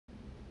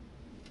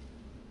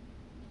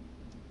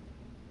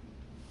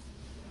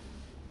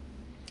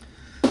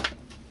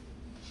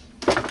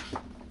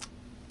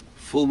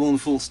Full moon,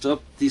 full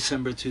stop,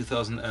 December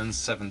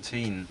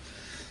 2017.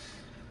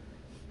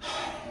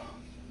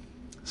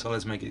 So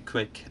let's make it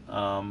quick.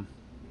 Oh,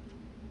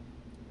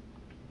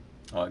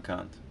 I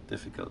can't.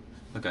 Difficult.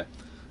 Okay.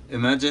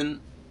 Imagine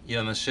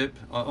you're on a ship,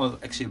 or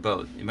actually a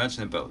boat.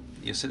 Imagine a boat.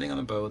 You're sitting on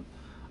a boat,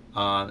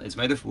 it's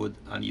made of wood,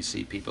 and you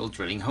see people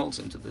drilling holes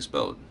into this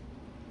boat.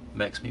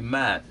 Makes me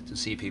mad to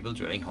see people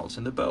drilling holes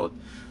in the boat.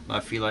 And I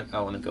feel like I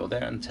want to go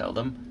there and tell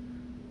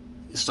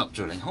them, stop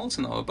drilling holes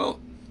in our boat.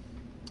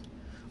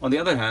 On the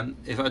other hand,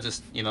 if I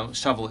just,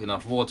 shovel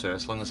enough water,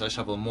 as long as I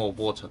shovel more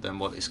water than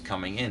what is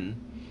coming in,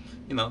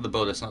 the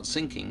boat is not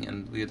sinking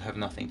and we would have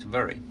nothing to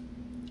worry.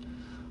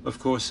 Of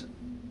course,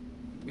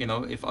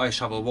 if I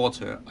shovel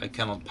water, I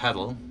cannot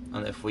paddle,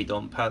 and if we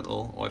don't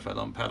paddle, or if I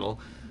don't paddle,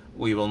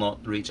 we will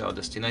not reach our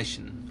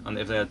destination. And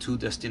if there are two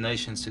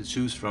destinations to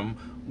choose from,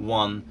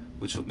 one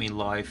which would mean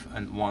life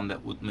and one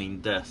that would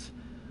mean death,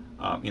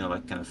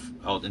 like kind of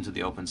out into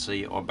the open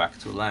sea or back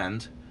to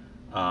land,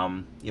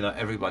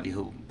 everybody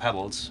who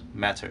paddles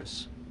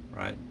matters,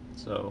 right?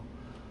 So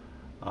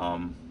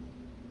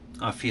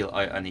I feel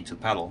I need to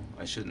paddle.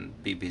 I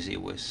shouldn't be busy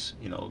with,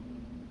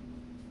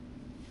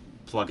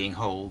 plugging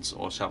holes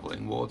or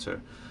shoveling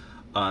water.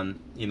 And,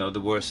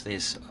 the worst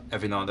is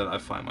every now and then I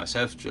find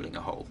myself drilling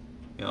a hole.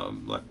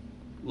 Like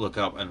look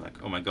up and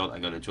like, oh my God, I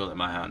got a drill in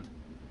my hand.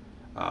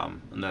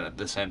 And then at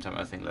the same time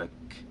I think like,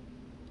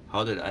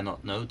 how did I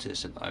not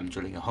notice that I'm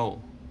drilling a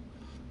hole?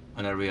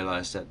 And I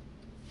realized that,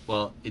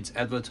 well, it's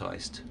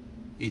advertised.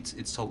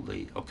 It's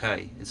totally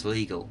okay. It's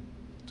legal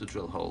to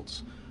drill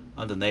holes,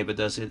 and the neighbor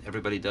does it.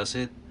 Everybody does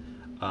it,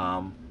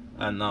 and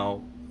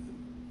now,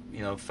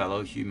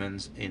 fellow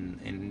humans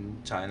in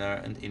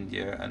China and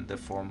India and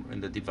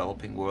in the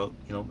developing world,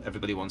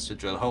 everybody wants to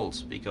drill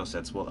holes because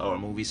that's what our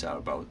movies are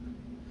about.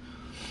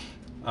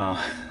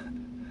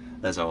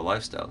 That's our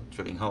lifestyle,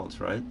 drilling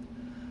holes, right?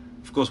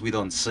 Of course, we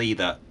don't see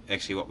that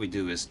actually what we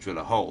do is drill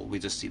a hole. We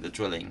just see the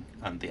drilling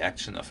and the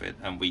action of it,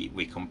 and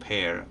we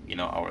compare,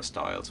 our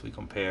styles. We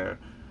compare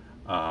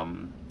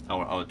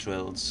our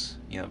drills,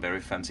 very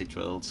fancy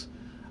drills,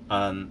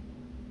 and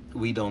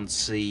we don't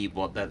see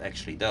what that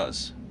actually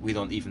does. We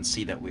don't even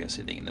see that we are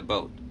sitting in the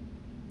boat.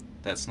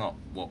 That's not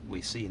what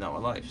we see in our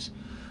lives.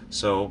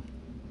 So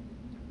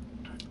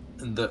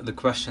the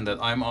question that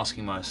I'm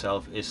asking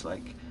myself is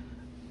like,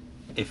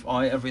 if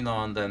I every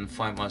now and then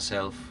find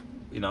myself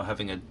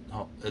having a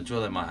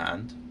drill in my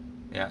hand,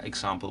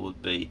 example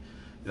would be,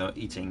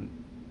 eating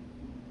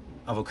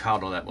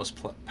avocado that was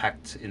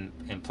packed in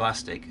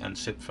plastic and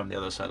shipped from the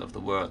other side of the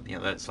world.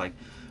 That's like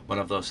one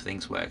of those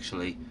things where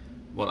actually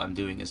what I'm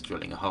doing is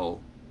drilling a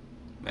hole.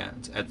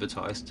 It's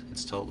advertised,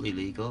 it's totally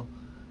legal,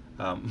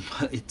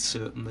 but it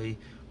certainly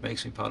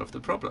makes me part of the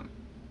problem.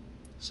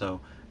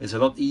 So it's a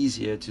lot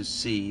easier to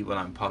see when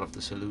I'm part of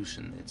the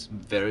solution. It's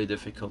very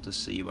difficult to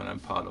see when I'm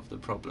part of the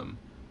problem.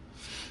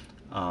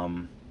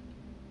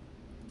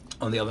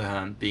 On the other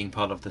hand, being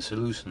part of the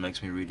solution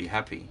makes me really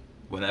happy.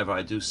 Whenever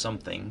I do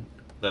something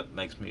that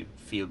makes me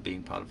feel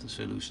being part of the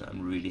solution,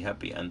 I'm really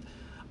happy, and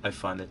I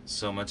find it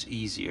so much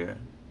easier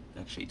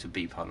actually to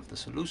be part of the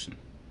solution.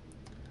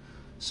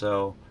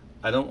 So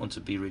I don't want to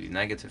be really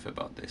negative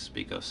about this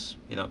because,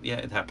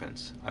 it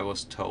happens. I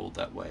was told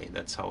that way.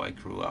 That's how I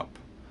grew up.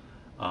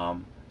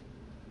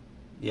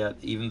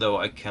 Even though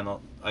I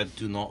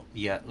do not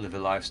yet live a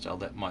lifestyle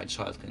that my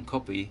child can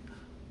copy,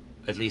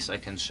 at least I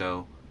can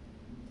show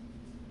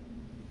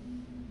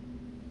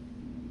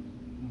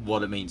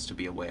what it means to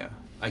be aware.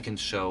 I can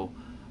show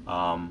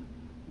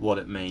what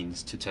it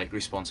means to take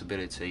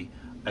responsibility.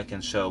 I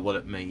can show what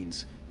it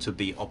means to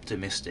be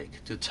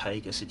optimistic, to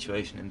take a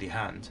situation in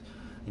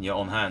your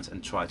own hands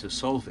and try to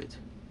solve it.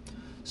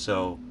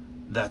 So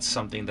that's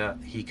something that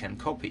he can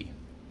copy,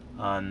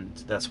 and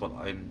that's what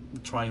I'm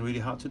trying really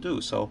hard to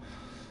do. So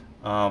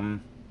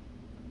and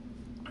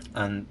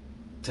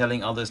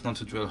telling others not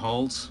to drill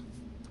holes,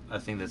 I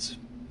think that's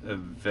a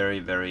very,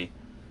 very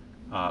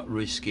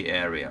risky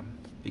area,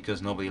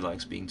 because nobody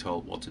likes being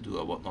told what to do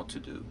or what not to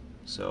do.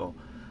 So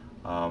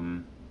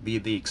be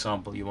the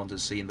example you want to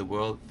see in the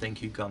world.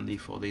 Thank you, Gandhi,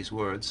 for these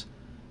words.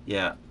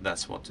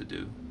 That's what to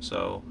do.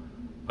 So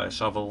I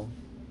shovel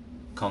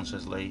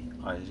consciously,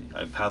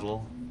 I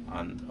paddle,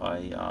 and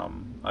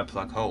I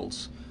plug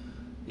holes,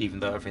 even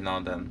though every now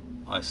and then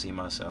I see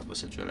myself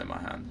with a drill in my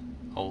hand.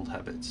 Old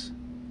habits,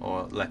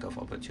 or lack of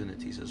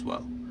opportunities as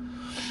well.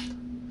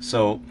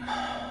 So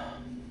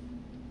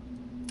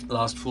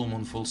last full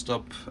moon, full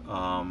stop,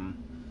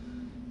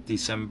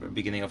 December,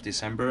 beginning of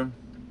December.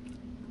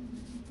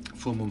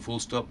 Full moon, full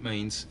stop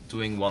means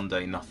doing one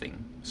day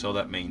nothing. So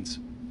that means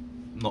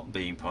not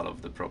being part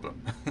of the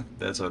problem.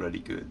 That's already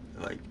good.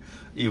 Like,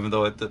 even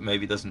though it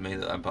maybe doesn't mean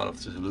that I'm part of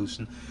the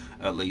solution,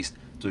 at least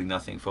doing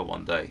nothing for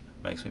one day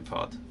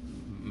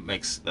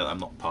makes that I'm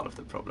not part of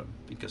the problem,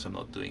 because I'm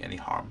not doing any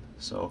harm.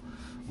 So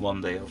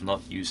one day of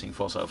not using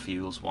fossil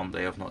fuels, one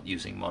day of not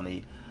using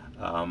money,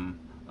 and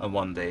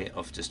one day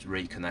of just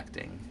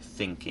reconnecting,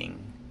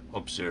 thinking,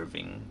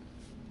 observing,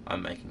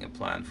 and making a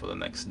plan for the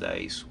next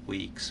days,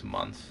 weeks,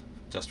 month,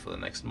 just for the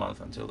next month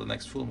until the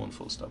next full moon,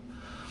 full stop.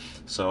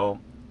 So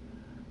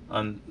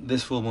And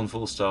this full moon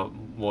full stop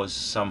was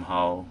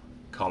somehow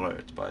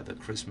colored by the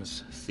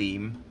Christmas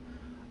theme.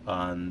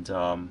 And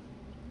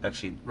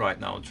actually right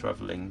now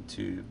traveling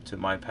to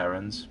my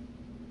parents,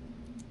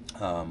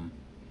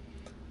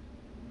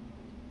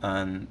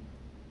 and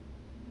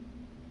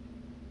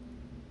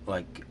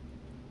like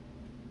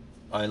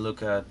I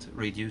look at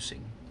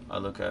reducing, I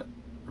look at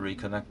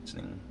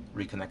reconnecting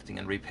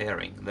and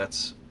repairing.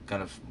 That's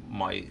kind of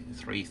my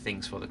three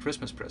things for the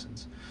Christmas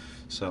presents.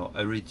 So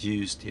I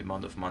reduce the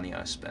amount of money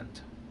I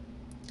spend.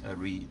 I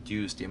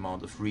reduce the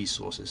amount of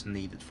resources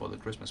needed for the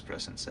Christmas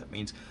presents. That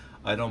means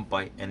I don't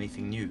buy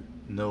anything new.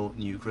 No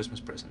new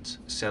Christmas presents.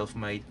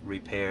 Self-made,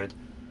 repaired,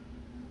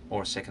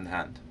 or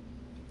second-hand.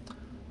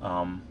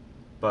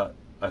 But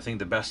I think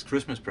the best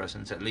Christmas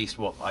presents, at least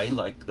what I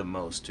like the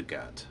most to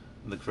get,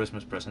 the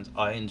Christmas presents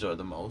I enjoy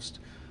the most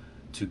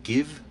to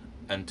give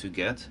and to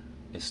get,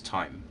 is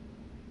time.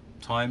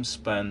 Time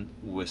spent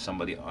with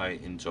somebody I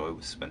enjoy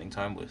with spending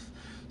time with.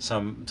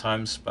 Some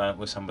time spent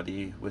with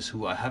somebody with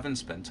who I haven't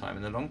spent time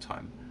in a long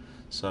time.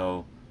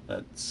 So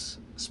that's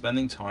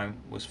spending time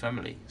with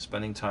family,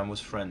 spending time with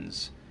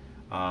friends,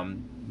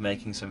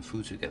 making some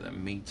food together,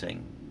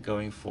 meeting,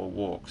 going for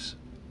walks,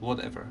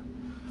 whatever.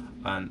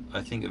 And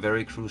I think a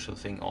very crucial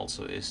thing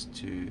also is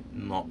to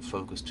not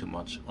focus too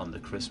much on the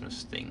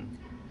Christmas thing.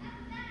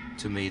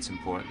 To me, it's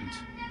important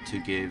to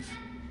give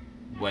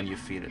when you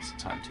feel it's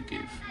time to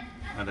give,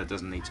 and that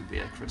doesn't need to be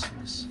at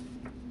Christmas.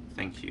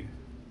 Thank you.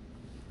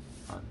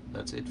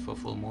 That's it for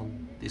full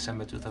moon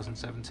December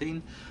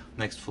 2017.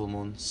 Next full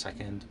moon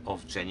 2nd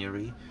of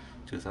January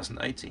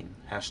 2018.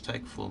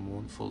 Hashtag full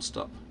moon full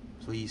stop.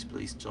 Please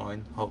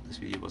join. Hope this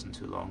video wasn't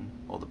too long.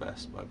 All the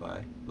best. Bye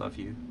bye. Love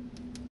you.